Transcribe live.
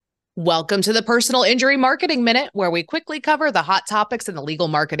Welcome to the Personal Injury Marketing Minute, where we quickly cover the hot topics in the legal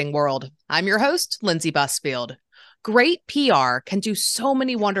marketing world. I'm your host, Lindsay Busfield. Great PR can do so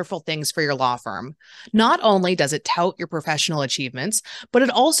many wonderful things for your law firm. Not only does it tout your professional achievements, but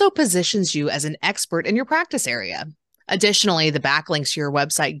it also positions you as an expert in your practice area. Additionally, the backlinks your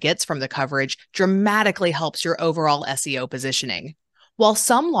website gets from the coverage dramatically helps your overall SEO positioning. While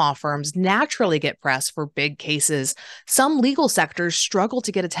some law firms naturally get press for big cases, some legal sectors struggle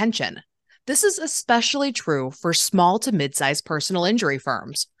to get attention. This is especially true for small to mid-sized personal injury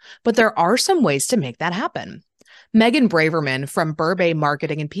firms, but there are some ways to make that happen. Megan Braverman from Burbay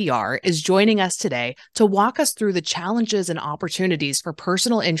Marketing and PR is joining us today to walk us through the challenges and opportunities for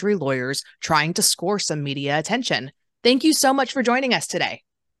personal injury lawyers trying to score some media attention. Thank you so much for joining us today.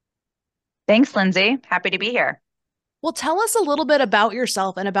 Thanks, Lindsay. Happy to be here. Well, tell us a little bit about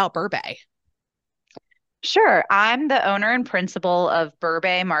yourself and about Burbay. Sure. I'm the owner and principal of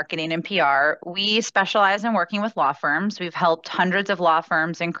Burbay Marketing and PR. We specialize in working with law firms. We've helped hundreds of law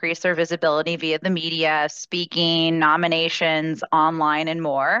firms increase their visibility via the media, speaking, nominations, online, and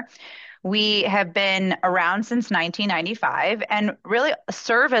more. We have been around since 1995 and really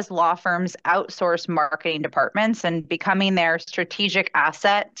serve as law firms' outsourced marketing departments and becoming their strategic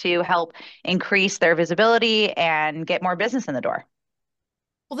asset to help increase their visibility and get more business in the door.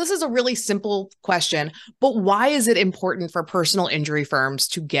 Well, this is a really simple question, but why is it important for personal injury firms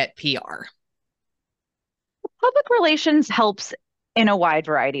to get PR? Public relations helps in a wide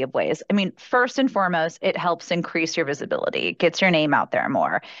variety of ways. I mean, first and foremost, it helps increase your visibility, it gets your name out there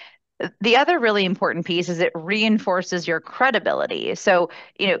more. The other really important piece is it reinforces your credibility. So,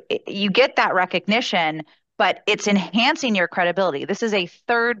 you get that recognition, but it's enhancing your credibility. This is a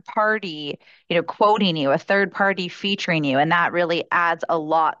third party, quoting you, a third party featuring you, and that really adds a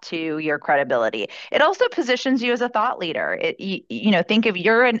lot to your credibility. It also positions you as a thought leader. Think of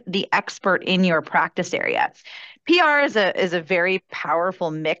the expert in your practice area. PR is a very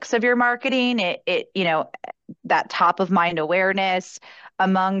powerful mix of your marketing. That top of mind awareness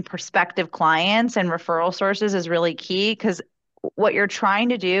among prospective clients and referral sources is really key because what you're trying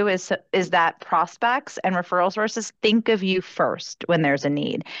to do is that prospects and referral sources think of you first when there's a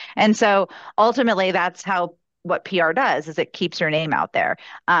need. And so ultimately that's how what PR does is it keeps your name out there.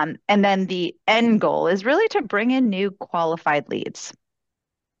 And then the end goal is really to bring in new qualified leads.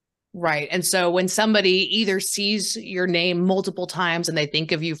 Right. And so when somebody either sees your name multiple times and they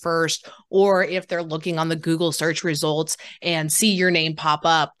think of you first, or if they're looking on the Google search results and see your name pop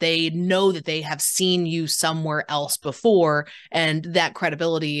up, they know that they have seen you somewhere else before. And that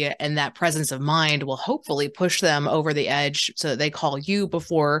credibility and that presence of mind will hopefully push them over the edge so that they call you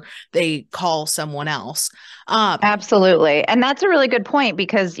before they call someone else. Absolutely. And that's a really good point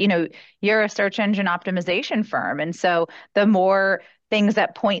because, you're a search engine optimization firm. And so the more things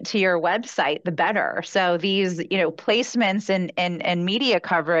that point to your website, the better. So these, placements and media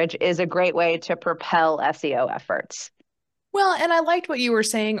coverage is a great way to propel SEO efforts. Well, and I liked what you were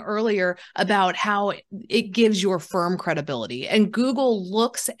saying earlier about how it gives your firm credibility. And Google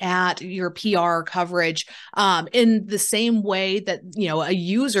looks at your PR coverage in the same way that, a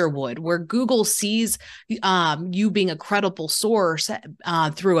user would, where Google sees you being a credible source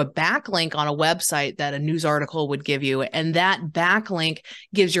through a backlink on a website that a news article would give you. And that backlink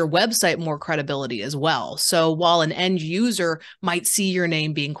gives your website more credibility as well. So while an end user might see your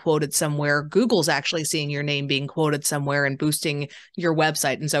name being quoted somewhere, Google's actually seeing your name being quoted somewhere and boosting your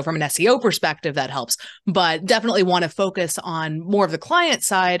website. And so from an SEO perspective, that helps, but definitely want to focus on more of the client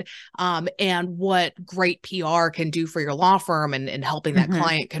side and what great PR can do for your law firm and helping that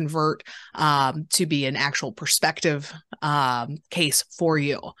client convert to be an actual prospective case for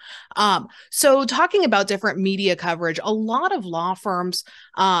you. So talking about different media coverage, a lot of law firms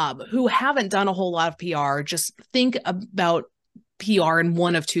who haven't done a whole lot of PR just think about PR in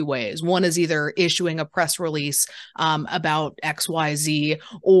one of two ways. One is either issuing a press release about XYZ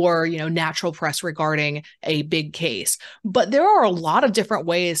or, natural press regarding a big case. But there are a lot of different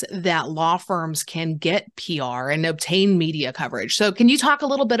ways that law firms can get PR and obtain media coverage. So can you talk a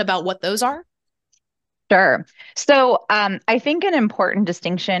little bit about what those are? Sure. So I think an important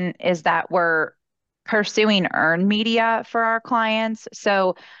distinction is that we're pursuing earned media for our clients.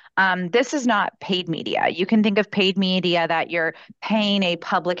 So this is not paid media. You can think of paid media that you're paying a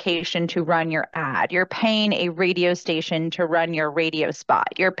publication to run your ad. You're paying a radio station to run your radio spot.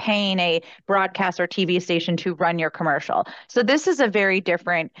 You're paying a broadcast or TV station to run your commercial. So this is a very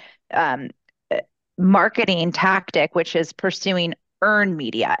different marketing tactic, which is pursuing earned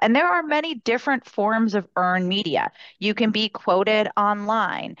media. And there are many different forms of earned media. You can be quoted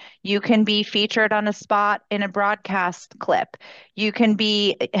online. You can be featured on a spot in a broadcast clip. You can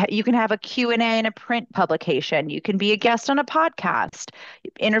have a Q&A in a print publication. You can be a guest on a podcast,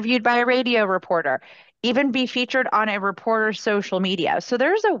 interviewed by a radio reporter, even be featured on a reporter's social media. So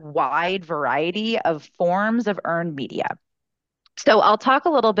there's a wide variety of forms of earned media. So I'll talk a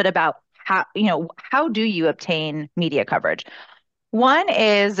little bit about how do you obtain media coverage? One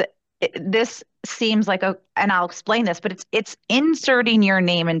is this seems like and I'll explain this, but it's inserting your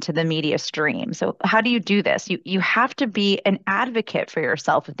name into the media stream. So how do you do this? You have to be an advocate for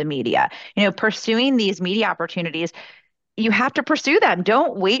yourself with the media. Pursuing these media opportunities, you have to pursue them.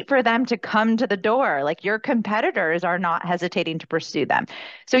 Don't wait for them to come to the door. Like your competitors are not hesitating to pursue them.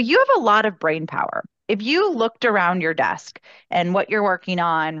 So you have a lot of brain power. If you looked around your desk and what you're working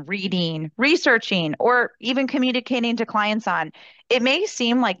on, reading, researching, or even communicating to clients on, it may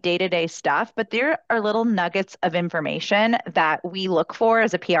seem like day-to-day stuff, but there are little nuggets of information that we look for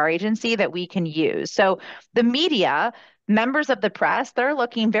as a PR agency that we can use. So the media, members of the press, they're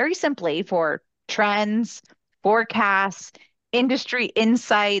looking very simply for trends, forecasts, industry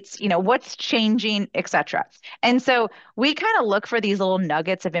insights, what's changing, et cetera. And so we kind of look for these little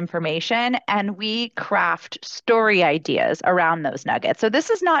nuggets of information and we craft story ideas around those nuggets. So this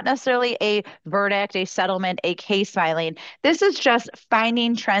is not necessarily a verdict, a settlement, a case filing. This is just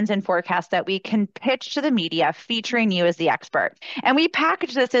finding trends and forecasts that we can pitch to the media, featuring you as the expert. And we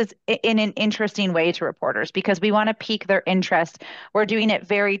package this as in an interesting way to reporters because we want to pique their interest. We're doing it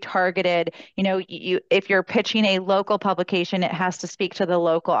very targeted. If you're pitching a local publication, it has to speak to the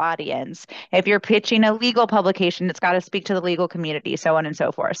local audience. If you're pitching a legal publication, it's got to speak to the legal community, so on and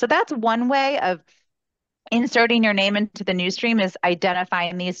so forth. So that's one way of inserting your name into the news stream, is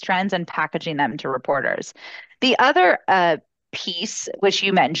identifying these trends and packaging them to reporters. The other piece, which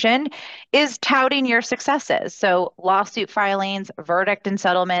you mentioned, is touting your successes. So lawsuit filings, verdict and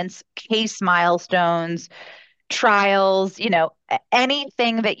settlements, case milestones, trials,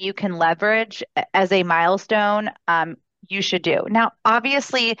 anything that you can leverage as a milestone, you should do. Now,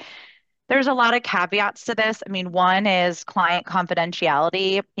 obviously, there's a lot of caveats to this. I mean, one is client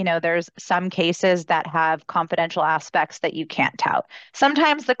confidentiality. There's some cases that have confidential aspects that you can't tout.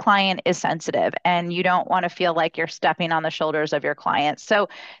 Sometimes the client is sensitive and you don't want to feel like you're stepping on the shoulders of your client. So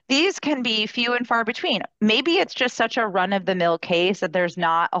these can be few and far between. Maybe it's just such a run-of-the-mill case that there's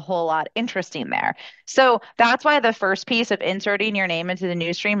not a whole lot interesting there. So that's why the first piece of inserting your name into the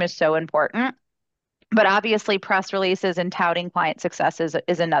news stream is so important. But obviously, press releases and touting client successes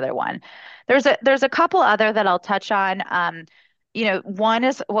is another one. There's a couple other that I'll touch on. One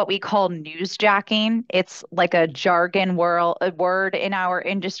is what we call newsjacking. It's like a a word in our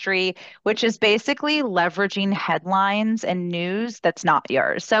industry, which is basically leveraging headlines and news that's not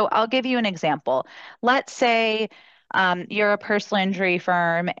yours. So I'll give you an example. Let's say you're a personal injury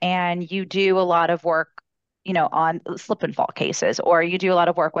firm and you do a lot of work on slip and fall cases, or you do a lot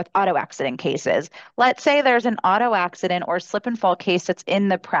of work with auto accident cases. Let's say there's an auto accident or slip and fall case that's in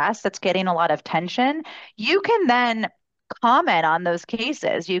the press that's getting a lot of attention. You can then comment on those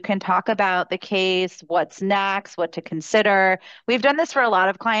cases. You can talk about the case, what's next, what to consider. We've done this for a lot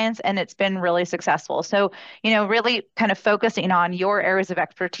of clients and it's been really successful. So, really kind of focusing on your areas of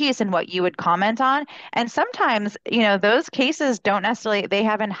expertise and what you would comment on. And sometimes, those cases don't necessarily, they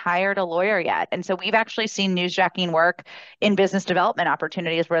haven't hired a lawyer yet. And so we've actually seen newsjacking work in business development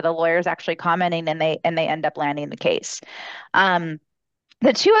opportunities where the lawyer's actually commenting and they end up landing the case.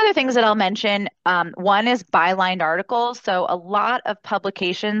 The two other things that I'll mention, one is bylined articles. So a lot of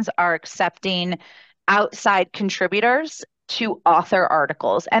publications are accepting outside contributors to author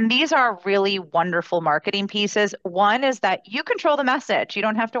articles. And these are really wonderful marketing pieces. One is that you control the message. You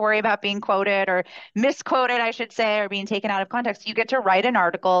don't have to worry about being quoted or misquoted, I should say, or being taken out of context. You get to write an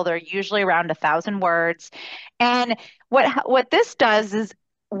article. They're usually around 1,000 words. And what this does is,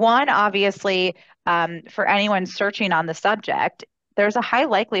 one, obviously, for anyone searching on the subject, there's a high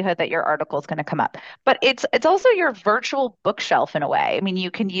likelihood that your article is going to come up. But it's also your virtual bookshelf in a way. I mean,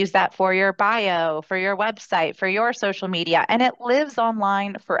 you can use that for your bio, for your website, for your social media, and it lives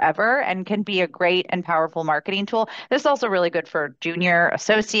online forever and can be a great and powerful marketing tool. This is also really good for junior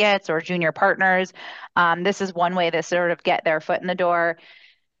associates or junior partners. This is one way to sort of get their foot in the door.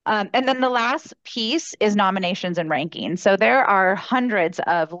 And then the last piece is nominations and rankings. So there are hundreds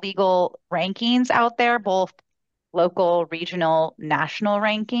of legal rankings out there, both local, regional, national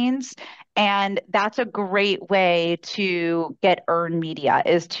rankings. And that's a great way to get earned media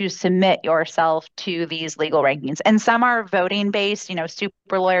is to submit yourself to these legal rankings. And some are voting based,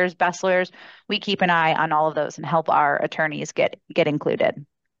 super lawyers, best lawyers. We keep an eye on all of those and help our attorneys get included.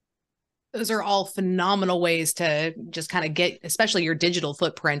 Those are all phenomenal ways to just kind of get, especially your digital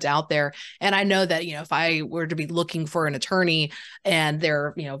footprint out there. And I know that, if I were to be looking for an attorney and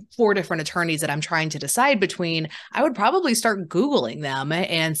there are, four different attorneys that I'm trying to decide between, I would probably start Googling them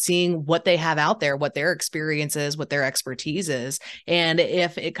and seeing what they have out there, what their experience is, what their expertise is. And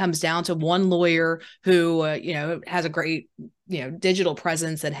if it comes down to one lawyer who, has a great digital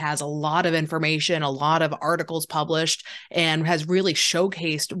presence and has a lot of information, a lot of articles published, and has really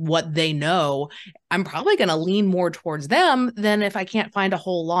showcased what they know, I'm probably going to lean more towards them than if I can't find a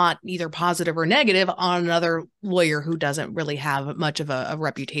whole lot, either positive or negative, on another lawyer who doesn't really have much of a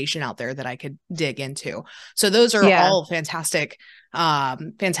reputation out there that I could dig into. So those are Yeah. all fantastic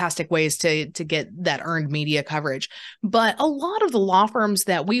ways to get that earned media coverage. But a lot of the law firms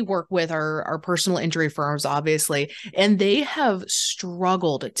that we work with are personal injury firms, obviously, and they have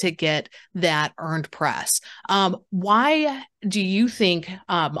struggled to get that earned press. Why do you think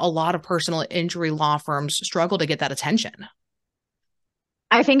a lot of personal injury law firms struggle to get that attention?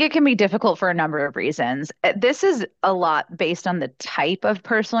 I think it can be difficult for a number of reasons. This is a lot based on the type of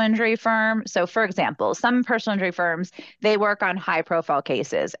personal injury firm. So, for example, some personal injury firms, they work on high profile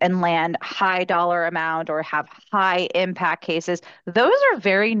cases and land high dollar amount or have high impact cases. Those are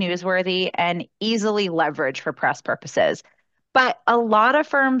very newsworthy and easily leveraged for press purposes. But a lot of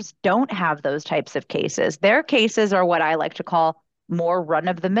firms don't have those types of cases. Their cases are what I like to call more run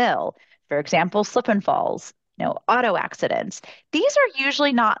of the mill. For example, slip and falls, auto accidents. These are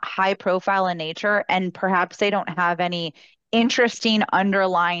usually not high profile in nature, and perhaps they don't have any interesting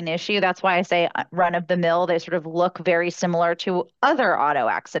underlying issue. That's why I say run of the mill. They sort of look very similar to other auto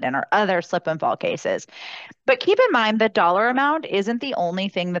accident or other slip and fall cases. But keep in mind the dollar amount isn't the only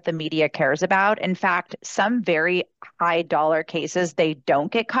thing that the media cares about. In fact, some very high dollar cases, they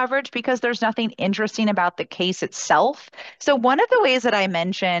don't get coverage because there's nothing interesting about the case itself. So one of the ways that I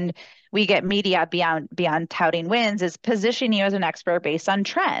mentioned we get media beyond touting wins is positioning you as an expert based on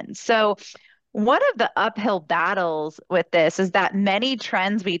trends. So one of the uphill battles with this is that many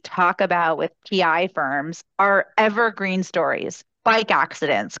trends we talk about with PI firms are evergreen stories. Bike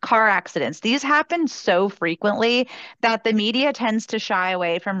accidents, car accidents, these happen so frequently that the media tends to shy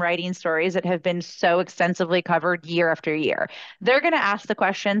away from writing stories that have been so extensively covered year after year. They're going to ask the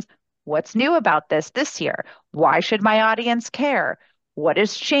questions, what's new about this year? Why should my audience care? What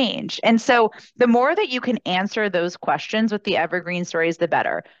has changed? And so the more that you can answer those questions with the evergreen stories, the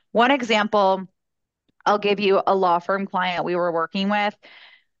better. One example I'll give you, a law firm client we were working with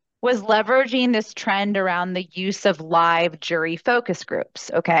was leveraging this trend around the use of live jury focus groups.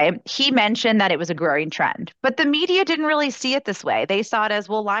 Okay. He mentioned that it was a growing trend, but the media didn't really see it this way. They saw it as,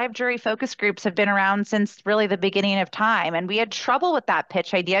 well, live jury focus groups have been around since really the beginning of time. And we had trouble with that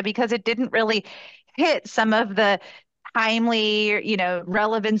pitch idea because it didn't really hit some of the timely,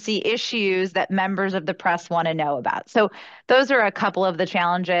 relevancy issues that members of the press want to know about. So those are a couple of the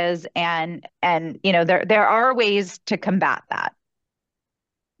challenges, and there are ways to combat that.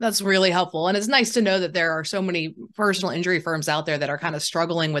 That's really helpful. And it's nice to know that there are so many personal injury firms out there that are kind of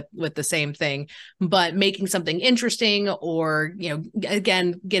struggling with the same thing, but making something interesting, or,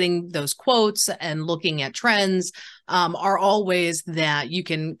 again, getting those quotes and looking at trends are all ways that you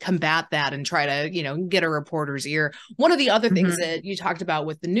can combat that and try to, get a reporter's ear. One of the other things Mm-hmm. that you talked about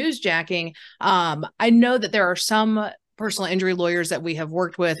with the newsjacking, I know that there are some personal injury lawyers that we have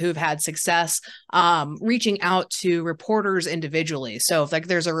worked with who've had success reaching out to reporters individually. So if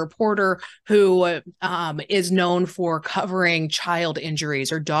there's a reporter who is known for covering child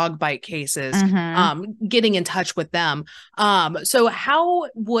injuries or dog bite cases, Mm-hmm. getting in touch with them. So how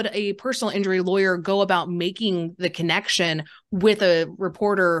would a personal injury lawyer go about making the connection with a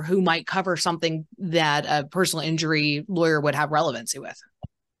reporter who might cover something that a personal injury lawyer would have relevancy with?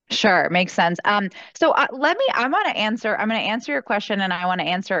 Sure, makes sense. So I'm going to answer your question, and I want to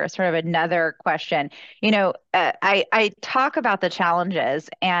answer sort of another question. I talk about the challenges,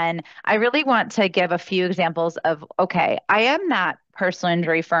 and I really want to give a few examples of, okay, I am that personal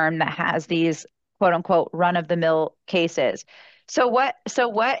injury firm that has these quote unquote run of the mill cases. So what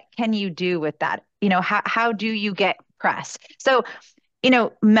can you do with that? How do you get press? So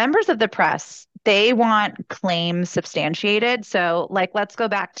members of the press, they want claims substantiated. So, like, let's go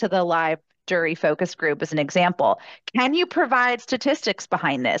back to the live jury focus group as an example. Can you provide statistics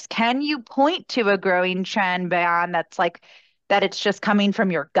behind this? Can you point to a growing trend beyond that it's just coming from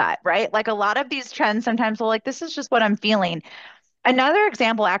your gut, right? Like a lot of these trends sometimes will like, this is just what I'm feeling. Another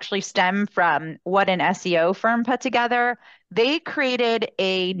example actually stemmed from what an SEO firm put together. They created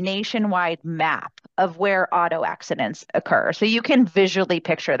a nationwide map of where auto accidents occur. So you can visually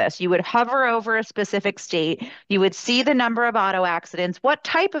picture this. You would hover over a specific state, you would see the number of auto accidents, what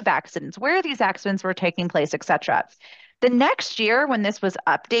type of accidents, where these accidents were taking place, etc. The next year, when this was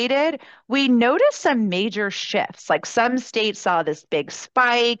updated, we noticed some major shifts. Like some states saw this big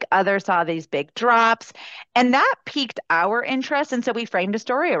spike, others saw these big drops. And that piqued our interest. And so we framed a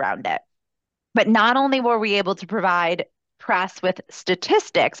story around it. But not only were we able to provide press with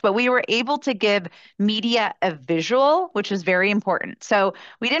statistics, but we were able to give media a visual, which is very important. So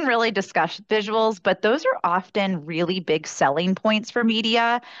we didn't really discuss visuals, but those are often really big selling points for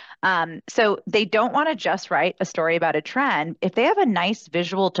media. So they don't want to just write a story about a trend. If they have a nice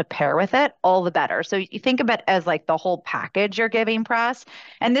visual to pair with it, all the better. So you think of it as like the whole package you're giving press.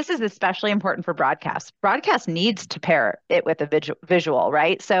 And this is especially important for broadcast. Broadcast needs to pair it with a visual,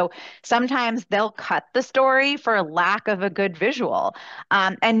 right? So sometimes they'll cut the story for lack of a good visual.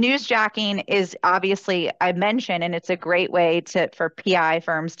 And newsjacking is obviously, I mentioned, and it's a great way for PI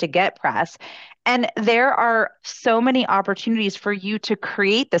firms to get press. And there are so many opportunities for you to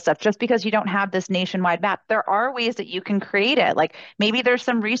create this stuff just because you don't have this nationwide map. There are ways that you can create it. Like maybe there's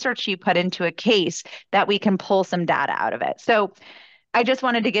some research you put into a case that we can pull some data out of it. So I just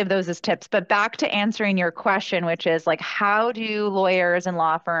wanted to give those as tips. But back to answering your question, which is like, how do lawyers and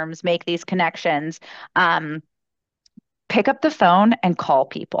law firms make these connections? Um, Pick up the phone and call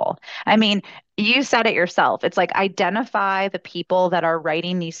people. I mean, you said it yourself. It's like identify the people that are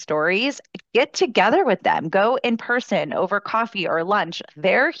writing these stories, get together with them, go in person over coffee or lunch.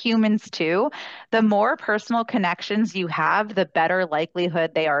 They're humans too. The more personal connections you have, the better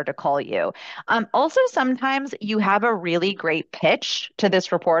likelihood they are to call you. Also, sometimes you have a really great pitch to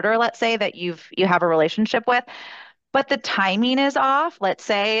this reporter, let's say that you have a relationship with, but the timing is off. Let's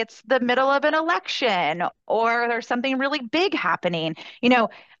say it's the middle of an election or there's something really big happening. You know,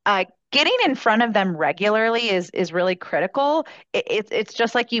 getting in front of them regularly is really critical. It's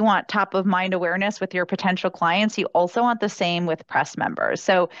just like you want top of mind awareness with your potential clients. You also want the same with press members.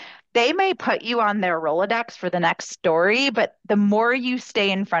 So they may put you on their Rolodex for the next story, but the more you stay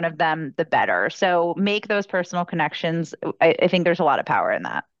in front of them, the better. So make those personal connections. I think there's a lot of power in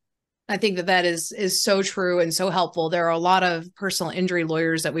that. I think that is so true and so helpful. There are a lot of personal injury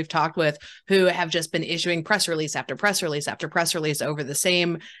lawyers that we've talked with who have just been issuing press release after press release after press release over the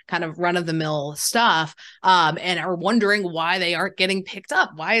same kind of run of the mill stuff, and are wondering why they aren't getting picked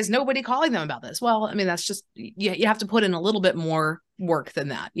up. Why is nobody calling them about this? Well, I mean, that's just you have to put in a little bit more work than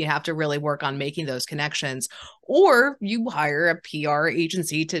that. You have to really work on making those connections, or you hire a PR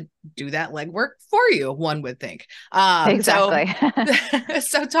agency to do that legwork for you, one would think. So Exactly.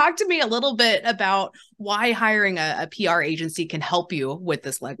 so talk to me a little bit about why hiring a PR agency can help you with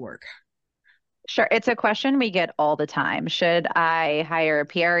this legwork. Sure. It's a question we get all the time. Should I hire a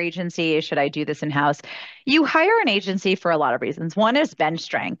PR agency? Should I do this in-house? You hire an agency for a lot of reasons. One is bench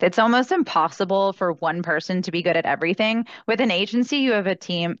strength. It's almost impossible for one person to be good at everything. With an agency, you have a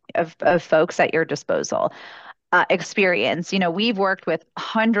team of folks at your disposal. Experience. You know, we've worked with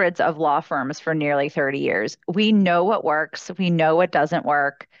hundreds of law firms for nearly 30 years. We know what works, we know what doesn't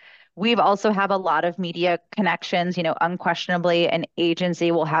work. We've also have a lot of media connections. You know, unquestionably, an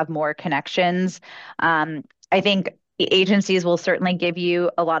agency will have more connections. I think agencies will certainly give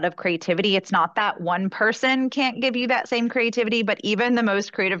you a lot of creativity. It's not that one person can't give you that same creativity, but even the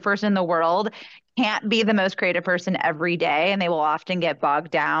most creative person in the world can't be the most creative person every day, and they will often get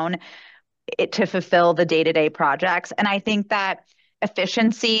bogged down to fulfill the day-to-day projects. And I think that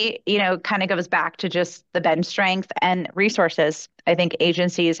efficiency, you know, kind of goes back to just the bench strength and resources. I think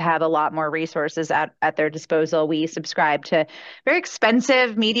agencies have a lot more resources at their disposal. We subscribe to very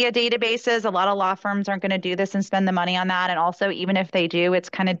expensive media databases. A lot of law firms aren't going to do this and spend the money on that. And also, even if they do, it's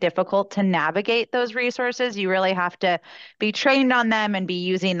kind of difficult to navigate those resources. You really have to be trained on them and be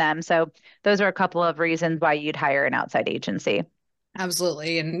using them. So those are a couple of reasons why you'd hire an outside agency.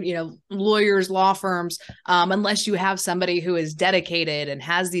 Absolutely. And, you know, lawyers, law firms, unless you have somebody who is dedicated and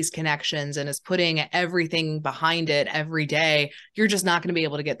has these connections and is putting everything behind it every day, you're just not going to be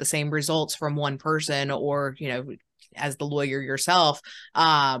able to get the same results from one person or, you know, as the lawyer yourself,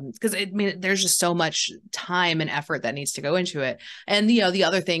 because I mean there's just so much time and effort that needs to go into it. And you know the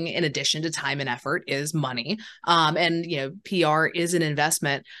other thing in addition to time and effort is money, and you know PR is an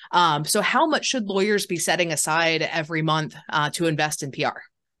investment. So how much should lawyers be setting aside every month to invest in PR?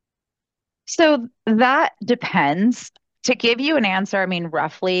 So that depends. To give you an answer, I mean,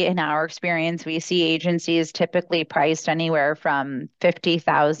 roughly in our experience, we see agencies typically priced anywhere from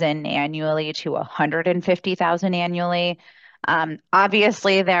 50,000 annually to 150,000 annually.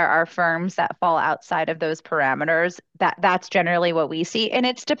 Obviously, there are firms that fall outside of those parameters. That's generally what we see, and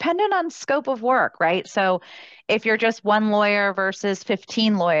it's dependent on scope of work, right? So, if you're just one lawyer versus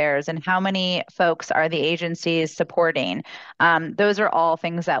 15 lawyers, and how many folks are the agencies supporting, those are all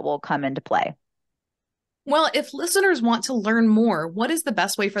things that will come into play. Well, if listeners want to learn more, what is the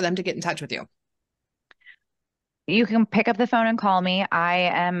best way for them to get in touch with you? You can pick up the phone and call me. I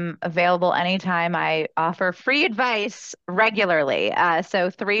am available anytime. I offer free advice regularly.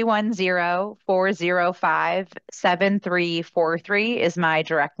 So 310-405-7343 is my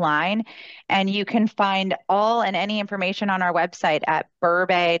direct line. And you can find all and any information on our website at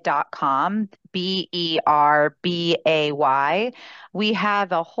berbay.com, Berbay. We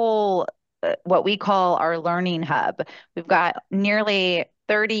have a whole what we call our learning hub. We've got nearly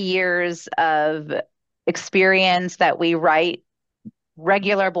 30 years of experience that we write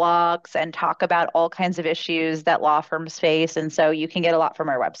regular blogs and talk about all kinds of issues that law firms face. And so you can get a lot from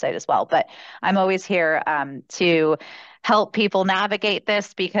our website as well. But I'm always here to help people navigate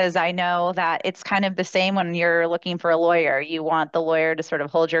this because I know that it's kind of the same when you're looking for a lawyer. You want the lawyer to sort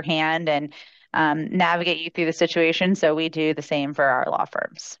of hold your hand and navigate you through the situation. So we do the same for our law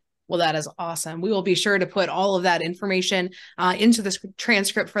firms. Well, that is awesome. We will be sure to put all of that information into the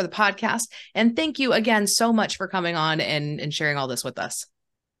transcript for the podcast. And thank you again so much for coming on and sharing all this with us.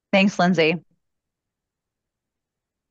 Thanks, Lindsay.